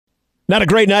Not a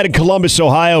great night in Columbus,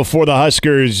 Ohio for the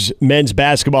Huskers men's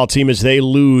basketball team as they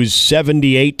lose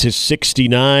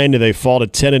 78-69. They fall to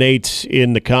 10-8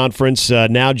 in the conference.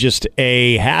 Now just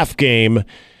a half game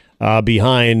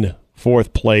behind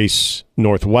fourth place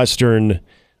Wisconsin.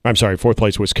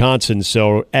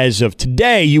 So as of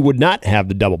today, you would not have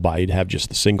the double bye. You'd have just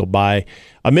the single bye.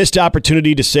 A missed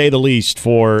opportunity, to say the least,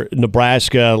 for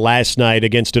Nebraska last night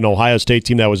against an Ohio State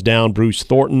team that was down Bruce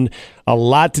Thornton. A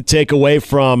lot to take away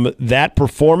from that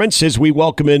performance as we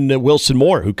welcome in Wilson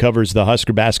Moore, who covers the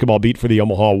Husker basketball beat for the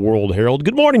Omaha World-Herald.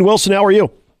 Good morning, Wilson. How are you?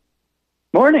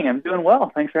 Morning. I'm doing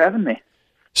well. Thanks for having me.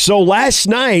 So last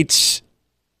night,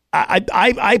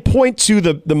 I point to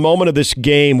the moment of this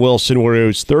game, Wilson, where it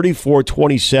was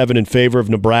 34-27 in favor of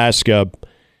Nebraska,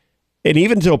 and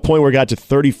even to a point where it got to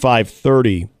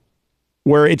 35-30,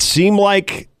 where it seemed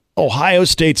like Ohio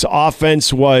State's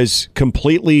offense was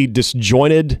completely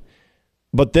disjointed,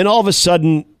 but then all of a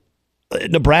sudden,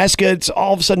 Nebraska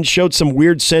all of a sudden showed some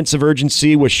weird sense of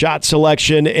urgency with shot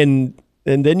selection, and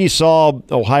then you saw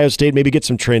Ohio State maybe get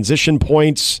some transition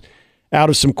points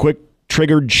out of some quick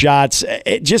triggered shots.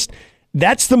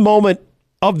 That's the moment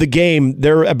of the game.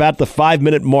 They're about the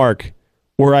 5-minute mark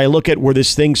where I look at where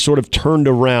this thing sort of turned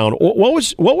around. What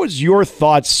was your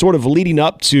thoughts sort of leading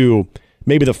up to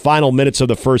maybe the final minutes of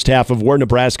the first half of where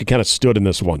Nebraska kind of stood in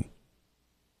this one?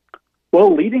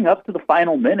 Well, leading up to the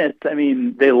final minutes, I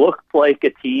mean, they looked like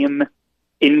a team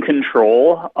in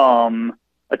control,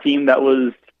 a team that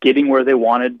was getting where they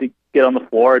wanted to get on the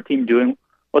floor, a team doing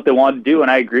what they wanted to do,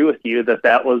 and I agree with you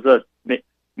that was a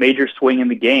major swing in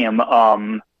the game.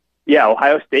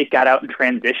 Ohio State got out in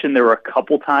transition. There were a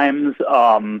couple times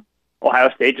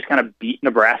Ohio State just kind of beat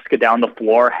Nebraska down the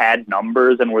floor, had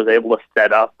numbers, and was able to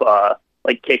set up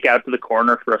kick out to the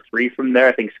corner for a three from there.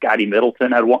 I think Scotty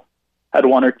Middleton had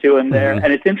one or two in there. Mm-hmm.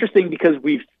 And it's interesting because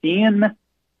we've seen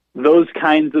those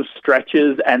kinds of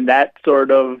stretches and that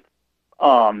sort of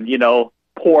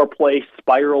poor play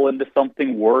spiral into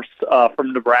something worse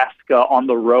from Nebraska on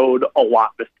the road a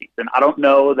lot this season. I don't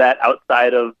know that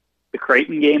outside of the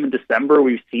Creighton game in December,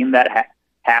 we've seen that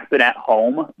happen at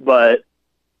home, but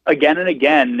again and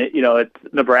again, it's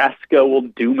Nebraska will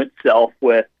doom itself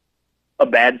with a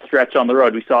bad stretch on the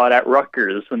road. We saw it at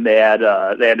Rutgers when they had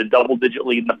a double-digit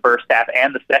lead in the first half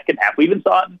and the second half. We even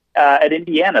saw it at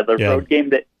Indiana, the road game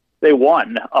that they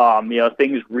won.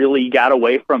 Things really got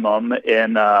away from them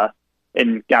in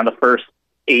kind of the first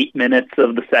 8 minutes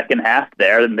of the second half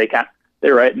there, and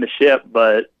they're right in the ship.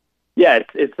 But yeah,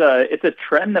 it's a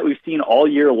trend that we've seen all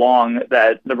year long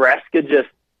that Nebraska just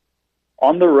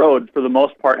on the road for the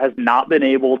most part has not been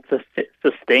able to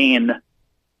sustain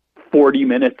 40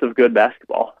 minutes of good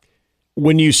basketball.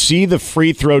 When you see the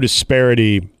free throw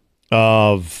disparity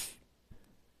of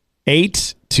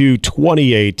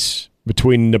 8-28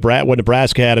 between what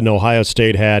Nebraska had and Ohio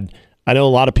State had, I know a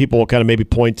lot of people will kind of maybe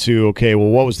point to, okay, well,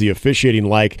 what was the officiating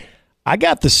like? I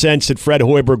got the sense that Fred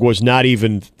Hoiberg was not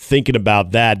even thinking about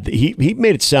that. He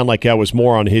made it sound like that was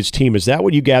more on his team. Is that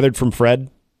what you gathered from Fred?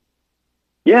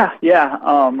 Yeah.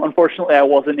 Unfortunately, I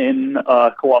wasn't in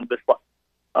Columbus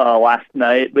last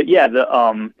night, but yeah,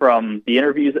 from the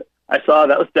interviews I saw,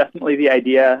 that was definitely the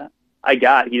idea I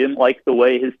got. He didn't like the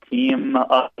way his team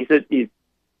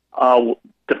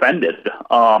defended.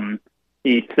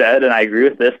 He said, and I agree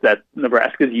with this, that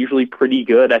Nebraska is usually pretty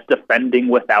good at defending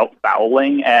without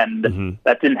fouling, and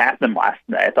that didn't happen last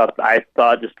night. I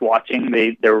thought just watching,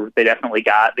 they definitely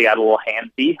got a little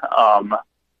handsy.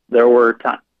 There were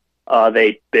times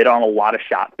they bid on a lot of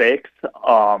shot fakes,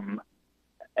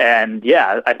 and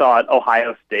yeah, I thought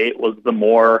Ohio State was the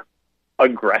more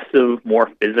aggressive, more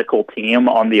physical team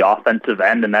on the offensive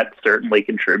end, and that certainly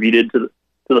contributed to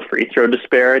the free throw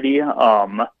disparity.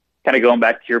 Kind of going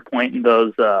back to your point in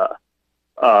those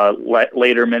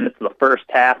later minutes of the first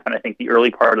half, and I think the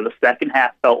early part of the second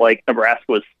half felt like Nebraska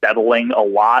was settling a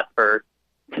lot for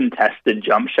contested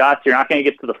jump shots. You're not going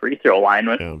to get to the free throw line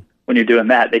when you're doing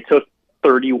that. They took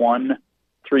 31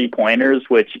 three-pointers,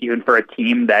 which even for a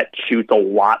team that shoots a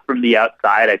lot from the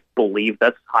outside, I believe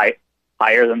that's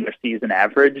higher than their season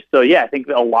average. So, yeah, I think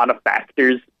a lot of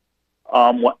factors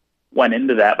went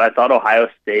into that, but I thought Ohio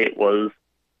State was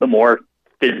the more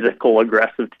physical,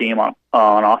 aggressive team on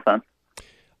offense.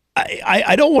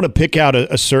 I don't want to pick out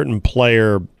a certain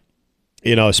player,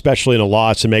 especially in a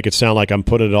loss, and make it sound like I'm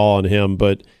putting it all on him,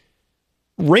 but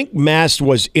Rink Mast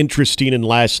was interesting in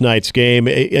last night's game.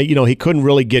 He couldn't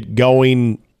really get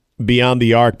going beyond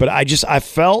the arc, but I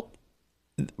felt,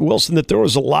 Wilson, that there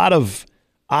was a lot of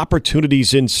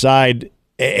opportunities inside,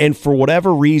 and for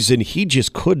whatever reason, he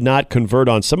just could not convert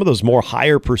on some of those more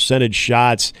higher percentage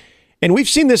shots. And we've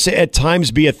seen this at times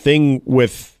be a thing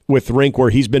with with Rink where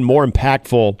he's been more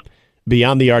impactful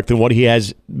beyond the arc than what he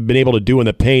has been able to do in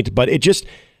the paint. But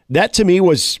that to me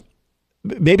was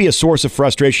maybe a source of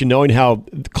frustration, knowing how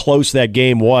close that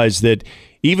game was, that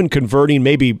even converting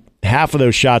maybe half of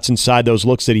those shots inside those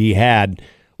looks that he had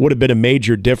would have been a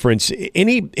major difference.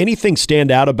 Anything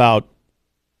stand out about,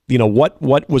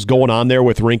 what was going on there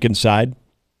with Rink inside?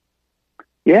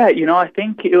 Yeah, I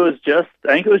think it was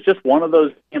just one of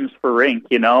those games for Rink.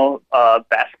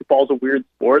 Basketball's a weird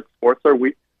sport. Sports are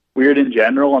weird in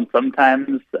general, and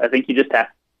sometimes I think you just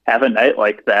have a night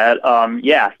like that.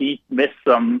 He missed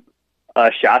some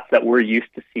shots that we're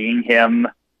used to seeing him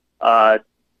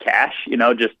cash.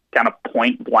 Just kind of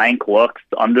point blank looks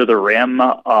under the rim.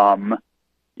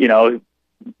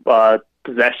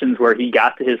 Possessions where he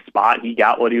got to his spot, he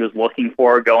got what he was looking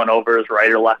for, going over his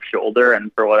right or left shoulder,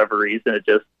 and for whatever reason, it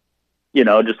just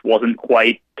wasn't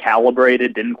quite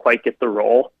calibrated, didn't quite get the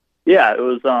roll. Yeah, it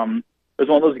was one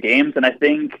of those games, and I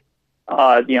think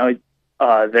those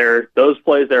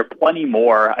plays, there are plenty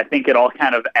more. I think it all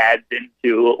kind of adds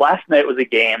into last night was a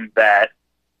game that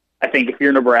I think if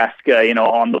you're Nebraska,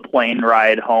 on the plane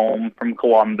ride home from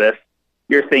Columbus,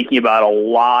 you're thinking about a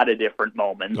lot of different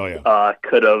moments. Oh, yeah.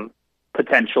 Could have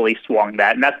potentially swung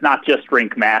that. And that's not just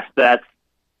Rink Mass. That's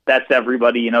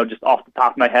everybody, just off the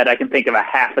top of my head, I can think of a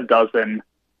half a dozen,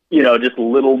 just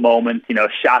little moments,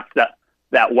 shots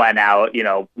that went out,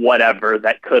 whatever,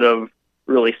 that could have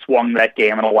really swung that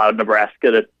game and allowed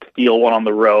Nebraska to steal one on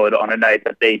the road on a night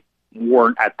that they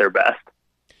weren't at their best.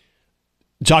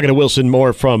 Talking to Wilson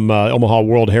Moore from Omaha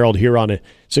World-Herald here on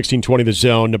 1620 The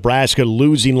Zone. Nebraska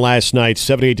losing last night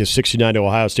 78-69 to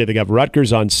Ohio State. They got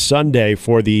Rutgers on Sunday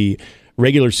for the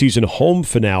regular season home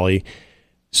finale.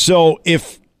 So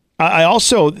if I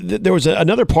also there was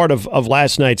another part of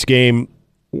last night's game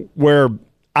where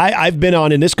I've been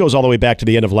on, and this goes all the way back to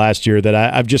the end of last year, that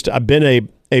I've been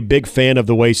a big fan of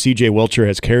the way C.J. Wilcher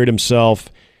has carried himself.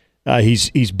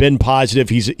 He's been positive.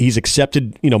 He's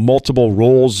accepted multiple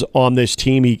roles on this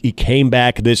team. He came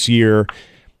back this year,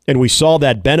 and we saw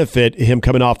that benefit him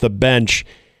coming off the bench.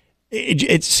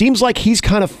 It seems like he's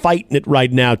kind of fighting it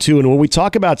right now too. And when we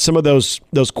talk about some of those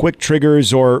quick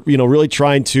triggers, or really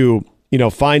trying to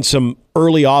find some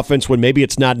early offense when maybe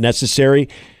it's not necessary,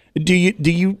 do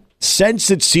you sense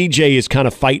that CJ is kind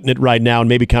of fighting it right now and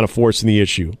maybe kind of forcing the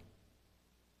issue?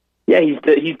 Yeah,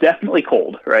 he's definitely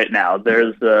cold right now.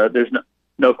 There's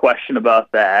no question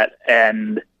about that,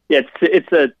 and it's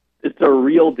a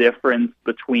real difference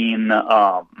between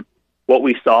what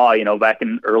we saw back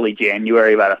in early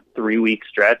January, about a 3-week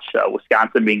stretch,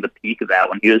 Wisconsin being the peak of that,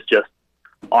 when he was just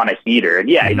on a heater.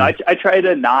 And I try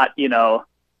to not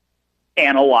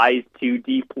analyze too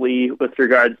deeply with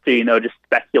regards to just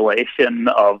speculation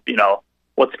of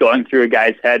what's going through a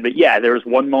guy's head. But yeah, there was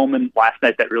one moment last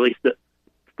night that really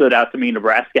stood out to me.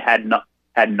 Nebraska had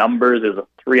numbers. It was a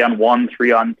 3-on-1,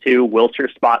 3-on-2. Wilcher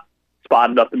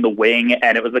spotted up in the wing,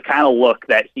 and it was the kind of look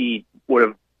that he would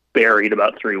have buried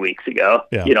about 3 weeks ago.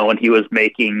 Yeah. When he was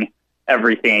making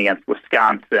everything against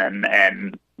Wisconsin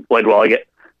and played well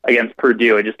against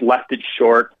Purdue. It just left it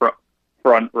short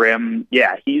front rim.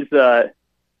 Yeah, he's. I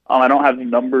don't have the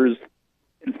numbers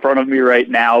in front of me right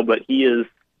now, but he is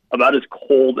about as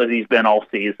cold as he's been all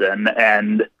season,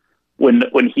 and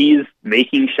when he's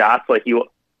making shots like he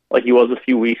was a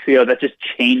few weeks ago, that just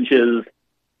changes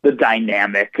the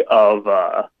dynamic of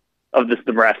this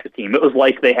Nebraska team. It was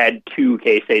like they had two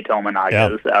Keisei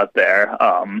Tomanagas out there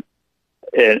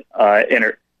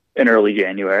in early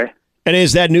January. And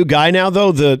is that new guy now,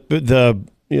 though,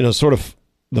 the sort of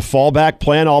the fallback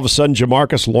plan, all of a sudden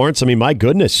Jamarcus Lawrence? I mean, my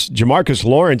goodness, Jamarcus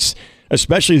Lawrence,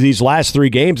 especially these last 3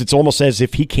 games, it's almost as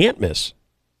if he can't miss.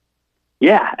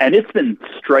 Yeah, and it's been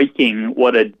striking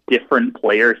what a different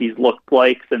player he's looked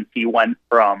like since he went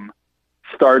from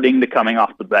starting to coming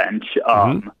off the bench.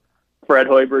 Fred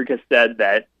Hoiberg has said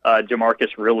that Jamarcus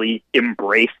really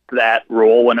embraced that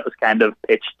role when it was kind of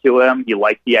pitched to him. He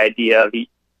liked the idea of he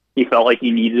felt like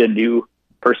he needed a new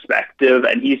perspective,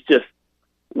 and he's just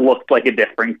looked like a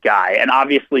different guy. And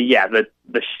obviously, the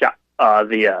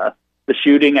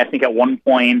shooting, I think at one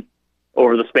point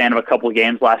over the span of a couple of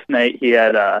games last night, he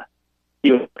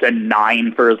was a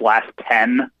 9 for his last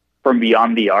 10 from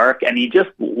beyond the arc, and he just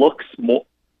looks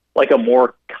like a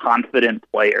more confident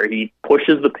player. He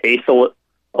pushes the pace a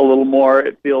little more,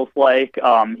 it feels like.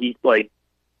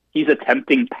 He's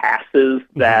attempting passes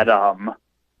that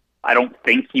I don't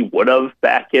think he would have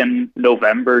back in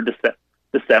November,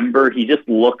 December. He just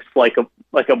looks like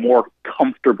a more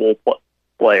comfortable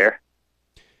player.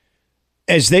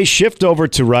 As they shift over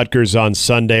to Rutgers on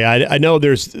Sunday, I know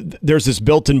there's this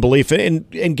built-in belief,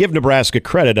 and give Nebraska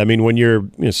credit. I mean, when you're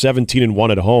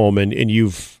 17-1 at home, and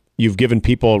you've given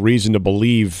people a reason to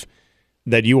believe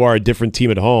that you are a different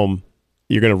team at home,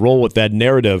 you're going to roll with that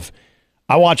narrative.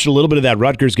 I watched a little bit of that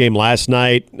Rutgers game last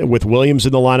night with Williams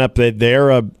in the lineup.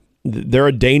 They're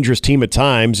a dangerous team at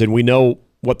times, and we know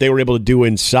what they were able to do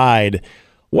inside.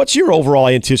 What's your overall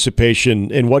anticipation,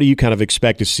 and what do you kind of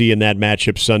expect to see in that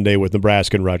matchup Sunday with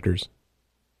Nebraska and Rutgers?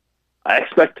 I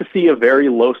expect to see a very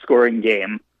low-scoring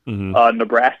game. Mm-hmm.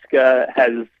 Nebraska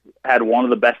has had one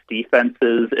of the best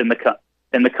defenses in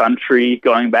the country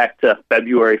going back to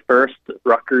February 1st.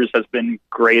 Rutgers has been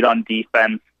great on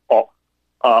defense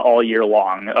all year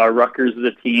long. Rutgers is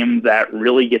a team that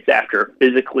really gets after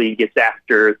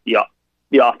the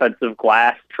offensive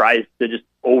glass, tries to just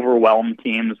overwhelm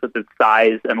teams with its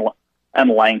size and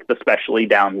length, especially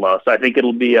down low. So I think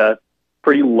it'll be a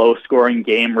pretty low-scoring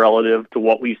game relative to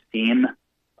what we've seen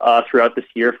throughout this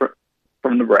year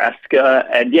from Nebraska.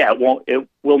 And yeah, it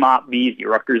will not be easy.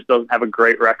 Rutgers doesn't have a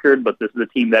great record, but this is a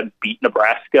team that beat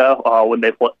Nebraska when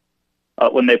they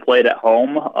played at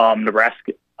home.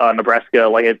 Nebraska,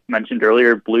 like I mentioned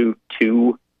earlier, blew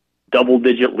 2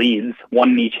 double-digit leads,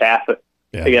 one in each half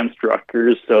against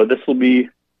Rutgers. So this will be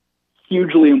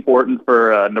hugely important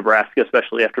for Nebraska,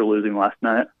 especially after losing last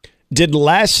night. Did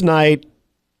last night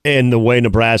and the way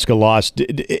Nebraska lost,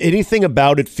 did anything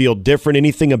about it feel different?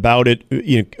 Anything about it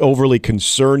overly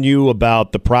concern you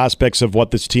about the prospects of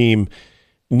what this team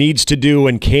needs to do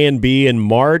and can be in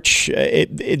March?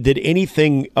 Did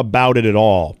anything about it at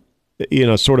all,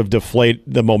 sort of deflate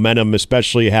the momentum,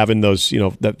 especially having those,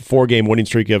 that 4-game winning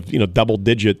streak of,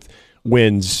 double-digit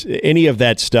wins? Any of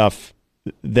that stuff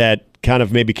that kind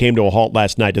of maybe came to a halt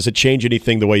last night, does it change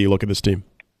anything the way you look at this team?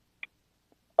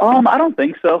 I don't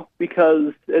think so,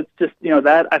 because it's just,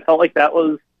 that I felt like that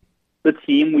was the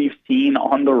team we've seen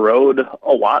on the road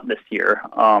a lot this year.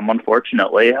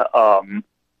 Unfortunately,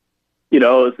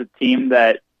 it's a team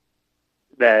that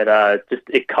just,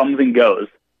 it comes and goes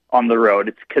on the road.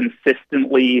 It's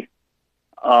consistently,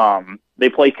 they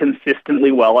play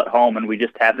consistently well at home, and we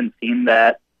just haven't seen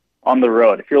that on the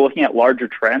road. If you're looking at larger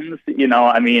trends,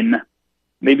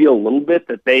 maybe a little bit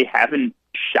that they haven't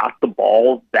shot the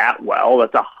ball that well.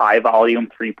 That's a high volume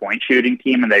 3-point shooting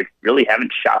team, and they really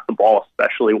haven't shot the ball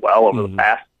especially well over the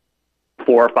past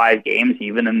 4 or 5 games.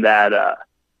 Even in that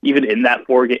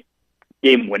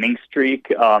 4-game winning streak,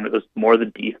 it was more the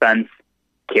defense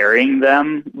carrying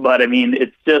them. But I mean,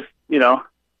 it's just they're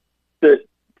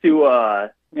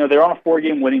on a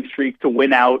 4-game winning streak. To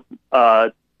win out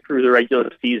through the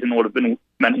regular season would have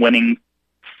meant winning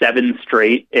 7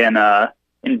 straight in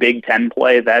Big Ten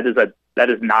play. That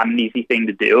is not an easy thing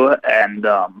to do, and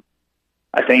I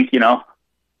think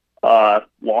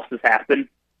losses happen.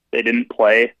 They didn't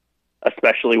play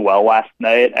especially well last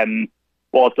night, and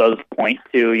while it does point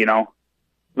to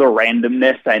the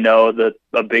randomness, I know that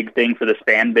a big thing for this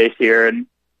fan base here in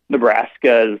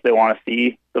Nebraska is they want to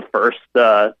see the first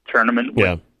tournament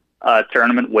win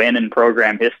in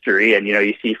program history, and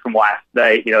you see from last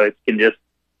night, it can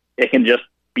just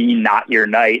be not your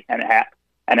night, and it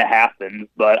happens.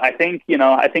 But I think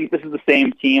this is the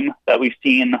same team that we've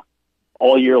seen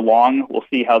all year long. We'll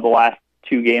see how the last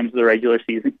 2 games of the regular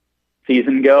season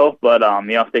go. But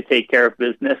if they take care of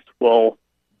business, we'll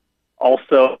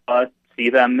also see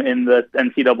them in the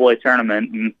NCAA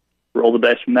tournament and roll the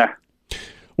dice from there.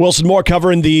 Wilson Moore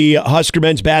covering the Husker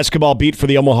men's basketball beat for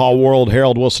the Omaha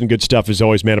World-Herald. Wilson, good stuff as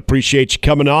always, man. Appreciate you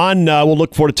coming on. We'll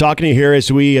look forward to talking to you here as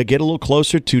we get a little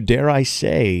closer to, dare I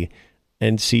say,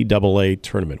 NCAA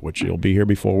tournament, which you'll be here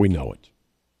before we know it.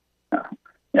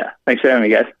 Yeah, thanks for having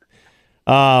me, guys.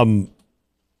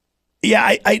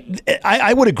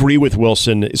 I would agree with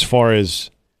Wilson as far as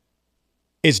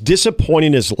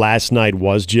disappointing as last night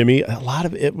was, Jimmy.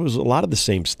 It was a lot of the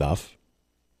same stuff.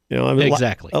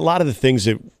 Exactly. A lot of the things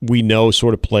that we know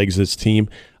sort of plagues this team.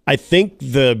 I think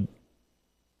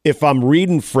if I'm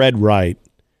reading Fred right,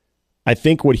 I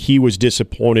think what he was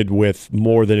disappointed with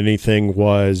more than anything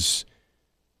was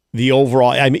the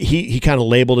overall. I mean, he kind of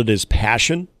labeled it as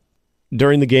passion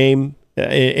during the game,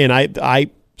 and I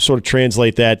sort of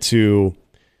translate that to.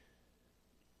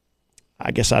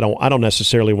 I guess I don't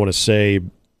necessarily want to say,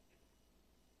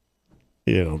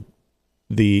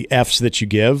 the F's that you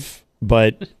give.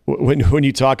 But when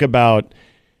you talk about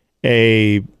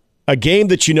a game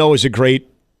that is a great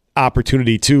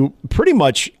opportunity to pretty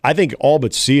much, I think, all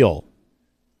but seal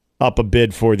up a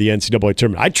bid for the NCAA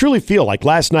tournament, I truly feel like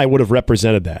last night would have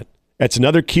represented that. That's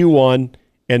another Q1,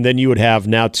 and then you would have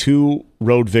now 2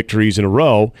 road victories in a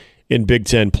row in Big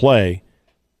Ten play.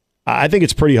 I think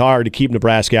it's pretty hard to keep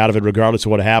Nebraska out of it regardless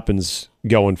of what happens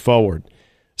going forward.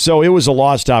 So it was a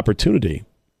lost opportunity.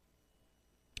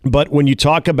 But when your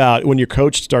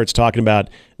coach starts talking about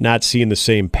not seeing the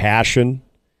same passion,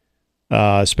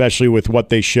 especially with what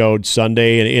they showed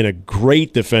Sunday in a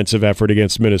great defensive effort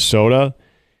against Minnesota,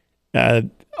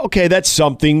 okay, that's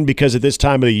something, because at this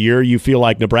time of the year, you feel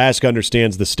like Nebraska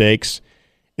understands the stakes.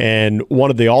 And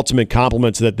one of the ultimate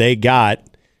compliments that they got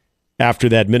after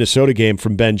that Minnesota game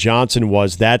from Ben Johnson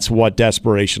was that's what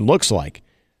desperation looks like.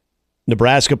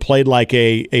 Nebraska played like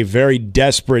a very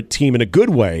desperate team in a good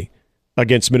way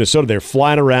against Minnesota. They were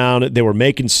flying around. They were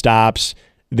making stops.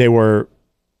 They were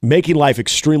making life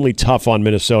extremely tough on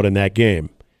Minnesota in that game.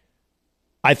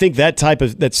 I think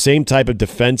that same type of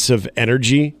defensive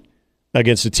energy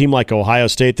against a team like Ohio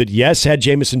State that, yes, had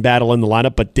Jamison Battle in the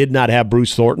lineup, but did not have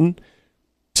Bruce Thornton.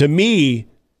 To me,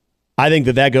 I think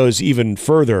that goes even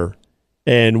further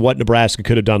in what Nebraska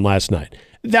could have done last night.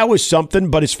 That was something,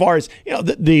 but as far as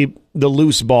the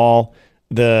loose ball,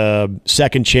 the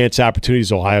second chance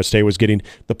opportunities Ohio State was getting,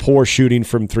 the poor shooting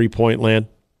from three-point land,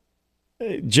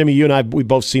 Jimmy, you and I, we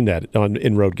both seen that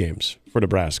in road games for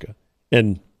Nebraska,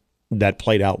 and that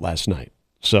played out last night.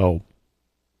 So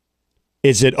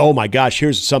is it, oh my gosh,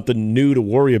 here's something new to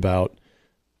worry about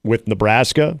with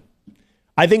Nebraska?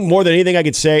 I think more than anything I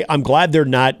could say, I'm glad they're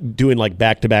not doing like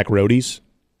back-to-back roadies.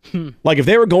 Like if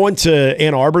they were going to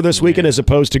Ann Arbor this weekend as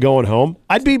opposed to going home,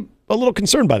 I'd be a little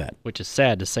concerned by that. Which is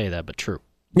sad to say that, but true.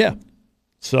 Yeah.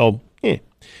 So, we're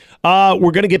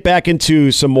going to get back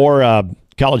into some more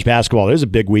college basketball. There's a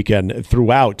big weekend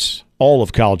throughout all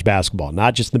of college basketball,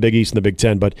 not just in the Big East and the Big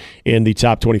Ten, but in the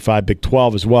top 25 Big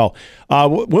 12 as well.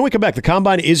 When we come back, the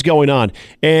Combine is going on.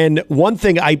 And one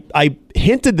thing, I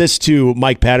hinted this to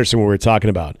Mike Patterson when we were talking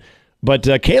about, but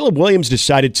Caleb Williams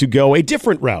decided to go a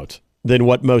different route than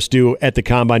what most do at the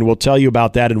Combine. We'll tell you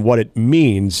about that and what it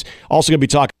means. Also going to be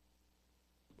talking...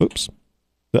 Oops.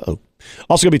 Uh-oh.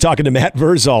 Also going to be talking to Matt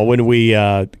Verzal when we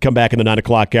come back in the 9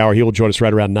 o'clock hour. He will join us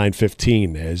right around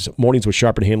 9:15 as Mornings with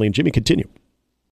Sharp and Hanley and Jimmy continue.